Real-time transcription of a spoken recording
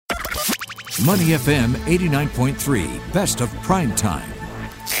Money FM 89.3, best of prime time.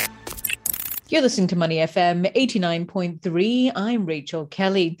 You're listening to Money FM 89.3. I'm Rachel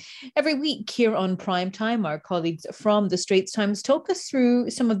Kelly. Every week here on Primetime, our colleagues from the Straits Times talk us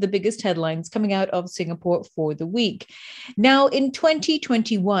through some of the biggest headlines coming out of Singapore for the week. Now, in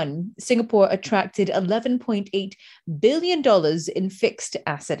 2021, Singapore attracted $11.8 billion in fixed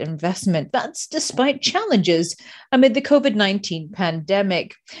asset investment. That's despite challenges amid the COVID-19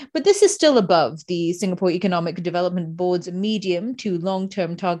 pandemic. But this is still above the Singapore Economic Development Board's medium to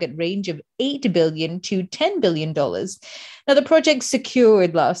long-term target range of $8 billion to $10 billion. Now, the projects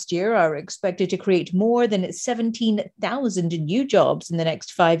secured last year are expected to create more than 17,000 new jobs in the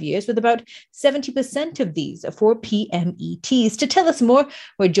next 5 years, with about 70% of these for PMETs. To tell us more,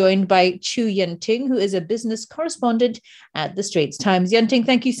 we're joined by Chu Yuen Ting, who is a business correspondent at the Straits Times. Yuen Ting,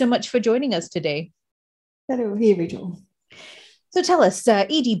 thank you so much for joining us today. Hello, hey Rachel. So tell us,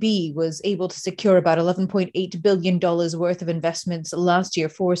 EDB was able to secure about $11.8 billion worth of investments last year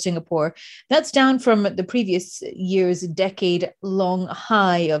for Singapore. That's down from the previous year's decade-long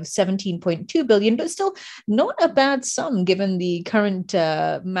high of $17.2 billion, but still not a bad sum given the current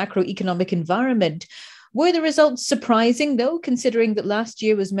macroeconomic environment. Were the results surprising, though, considering that last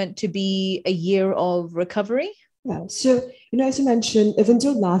year was meant to be a year of recovery? Yeah, so, as you mentioned, even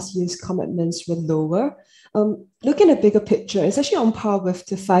though last year's commitments were lower, looking at a bigger picture, it's actually on par with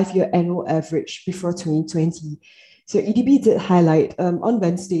the 5-year annual average before 2020. So EDB did highlight on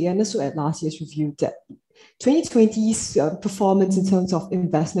Wednesday and also at last year's review that 2020's performance in terms of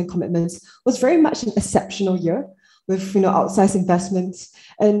investment commitments was very much an exceptional year with outsized investments.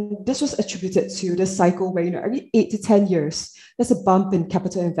 And this was attributed to the cycle where every 8 to 10 years, there's a bump in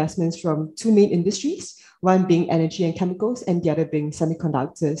capital investments from two main industries, one being energy and chemicals and the other being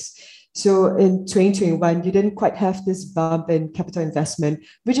semiconductors. So in 2021, you didn't quite have this bump in capital investment,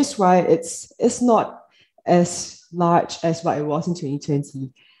 which is why it's not as large as what it was in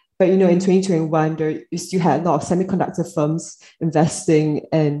 2020. But in 2021, you still had a lot of semiconductor firms investing,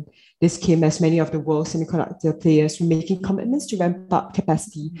 and this came as many of the world's semiconductor players were making commitments to ramp up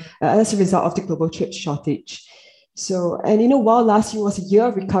capacity as a result of the global chip shortage. So, and while last year was a year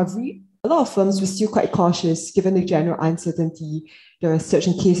of recovery, a lot of firms were still quite cautious given the general uncertainty, the surge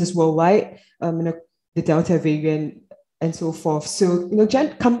in cases worldwide, the Delta variant, and so forth. So,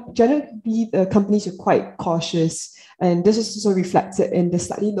 generally, the companies are quite cautious, and this is also reflected in the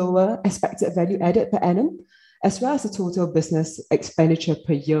slightly lower expected value added per annum, as well as the total business expenditure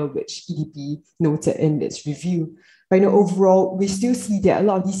per year, which EDB noted in its review. But overall, we still see that a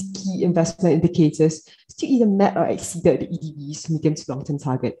lot of these key investment indicators still either met or exceeded the EDB's medium to long-term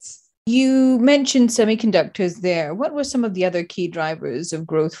targets. You mentioned semiconductors there. What were some of the other key drivers of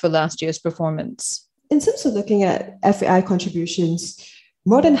growth for last year's performance? In terms of looking at FAI contributions,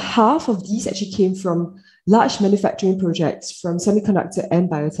 more than half of these actually came from large manufacturing projects from semiconductor and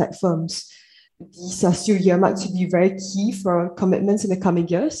biotech firms. These are still earmarked to be very key for commitments in the coming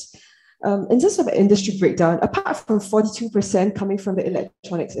years. In terms of industry breakdown, apart from 42% coming from the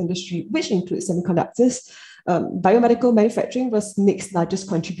electronics industry, which includes semiconductors, biomedical manufacturing was the next largest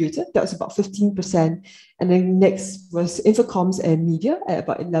contributor. That was about 15%. And then next was infocoms and media at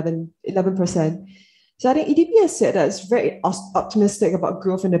about 11%. So I think EDB has said that it's very optimistic about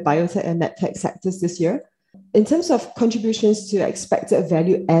growth in the biotech and medtech sectors this year. In terms of contributions to expected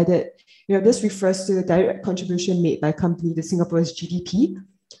value added, this refers to the direct contribution made by a company to Singapore's GDP.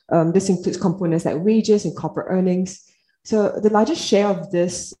 This includes components like wages and corporate earnings. So the largest share of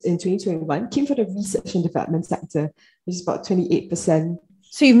this in 2021 came from the research and development sector, which is about 28%.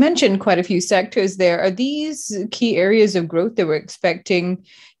 So you mentioned quite a few sectors there. Are these key areas of growth that we're expecting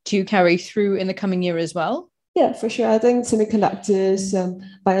to carry through in the coming year as well? Yeah, for sure. I think semiconductors,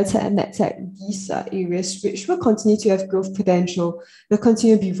 biotech and medtech, these are areas which will continue to have growth potential. They'll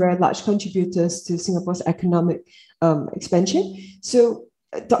continue to be very large contributors to Singapore's economic expansion. So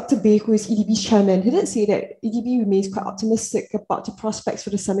Dr. Bay, who is EDB's chairman, he did say that EDB remains quite optimistic about the prospects for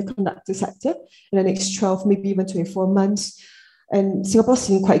the semiconductor sector in the next 12, maybe even 24 months. And Singapore's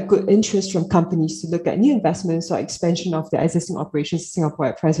seeing quite good interest from companies to look at new investments or expansion of their existing operations in Singapore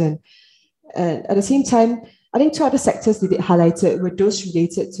at present. And at the same time, I think two other sectors that they highlighted were those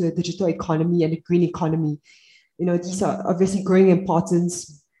related to the digital economy and the green economy. These are obviously growing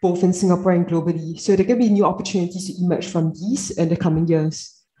importance both in Singapore and globally. So there can be new opportunities to emerge from these in the coming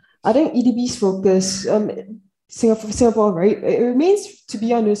years. I think EDB's focus, Singapore, right, it remains to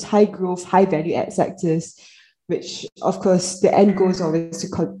be on those high growth, high value add sectors, which of course the end goal is always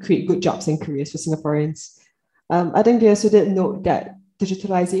to create good jobs and careers for Singaporeans. I think they also did note that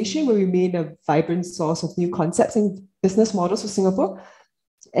digitalization will remain a vibrant source of new concepts and business models for Singapore.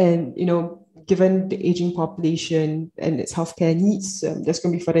 And, given the aging population and its healthcare needs, there's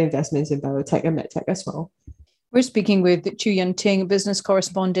going to be further investments in biotech and medtech as well. We're speaking with Chu Yuen Ting, business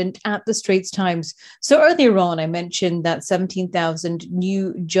correspondent at the Straits Times. So earlier on, I mentioned that 17,000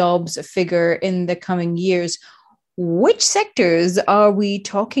 new jobs figure in the coming years. Which sectors are we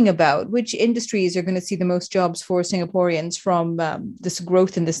talking about? Which industries are going to see the most jobs for Singaporeans from this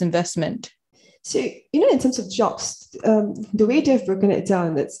growth and this investment? So, in terms of jobs, the way they've broken it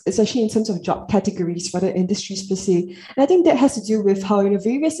down, it's actually in terms of job categories for the industries per se. And I think that has to do with how,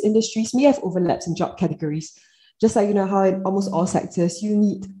 various industries may have overlaps in job categories. Just like, how in almost all sectors, you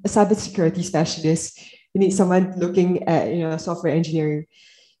need a cybersecurity specialist, you need someone looking at, software engineering.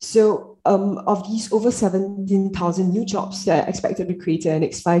 So of these over 17,000 new jobs that are expected to be created in the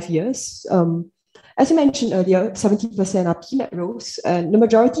next 5 years, as I mentioned earlier, 70% are PMET roles, and the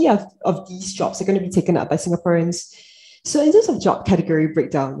majority of these jobs are going to be taken up by Singaporeans. So in terms of job category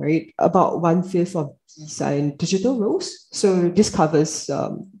breakdown, right, about 1/5 of these are in digital roles. So this covers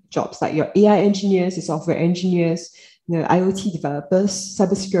jobs like your AI engineers, your software engineers, IoT developers,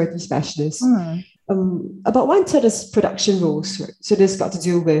 cybersecurity specialists. About 1/3 is production roles. Right? So this got to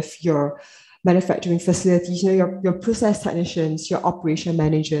do with your manufacturing facilities, your process technicians, your operation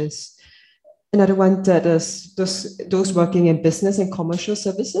managers. Another 1/3 is those working in business and commercial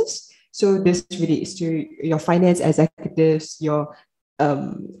services. So this relates to your finance executives, your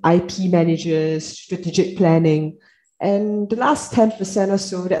IP managers, strategic planning. And the last 10% or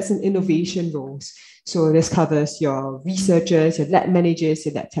so, that's in innovation roles. So this covers your researchers, your lab managers,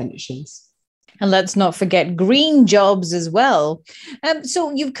 your lab technicians. And let's not forget green jobs as well.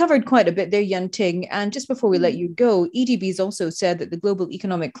 So you've covered quite a bit there, Yuen Ting. And just before we let you go, EDB has also said that the global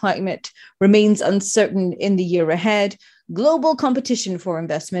economic climate remains uncertain in the year ahead. Global competition for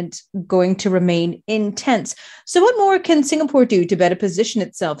investment going to remain intense. So what more can Singapore do to better position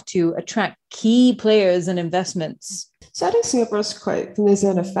itself to attract key players and investments? So I think Singapore is quite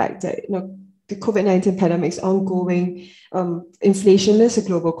cognizant of the fact that, the COVID-19 pandemic is ongoing, inflation is a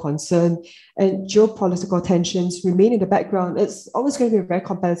global concern, and geopolitical tensions remain in the background. It's always going to be a very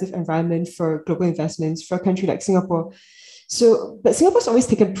competitive environment for global investments for a country like Singapore. But Singapore's always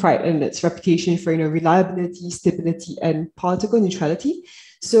taken pride in its reputation for reliability, stability, and political neutrality.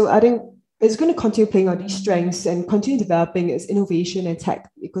 So I think it's going to continue playing on these strengths and continue developing its innovation and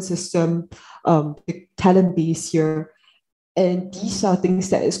tech ecosystem, the talent base here. And these are things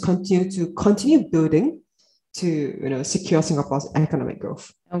that is continue building to secure Singapore's economic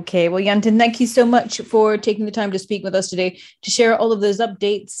growth. Okay, well, Yuen Ting, thank you so much for taking the time to speak with us today to share all of those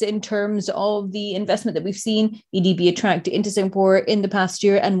updates in terms of the investment that we've seen EDB attract into Singapore in the past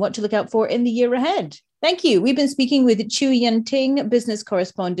year and what to look out for in the year ahead. Thank you. We've been speaking with Chu Yuen Ting, business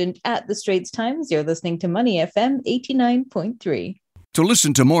correspondent at the Straits Times. You're listening to Money FM 89.3. To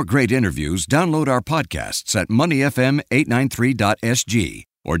listen to more great interviews, download our podcasts at moneyfm893.sg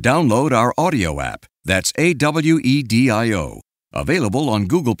or download our audio app. That's AWEDIO. Available on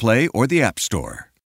Google Play or the App Store.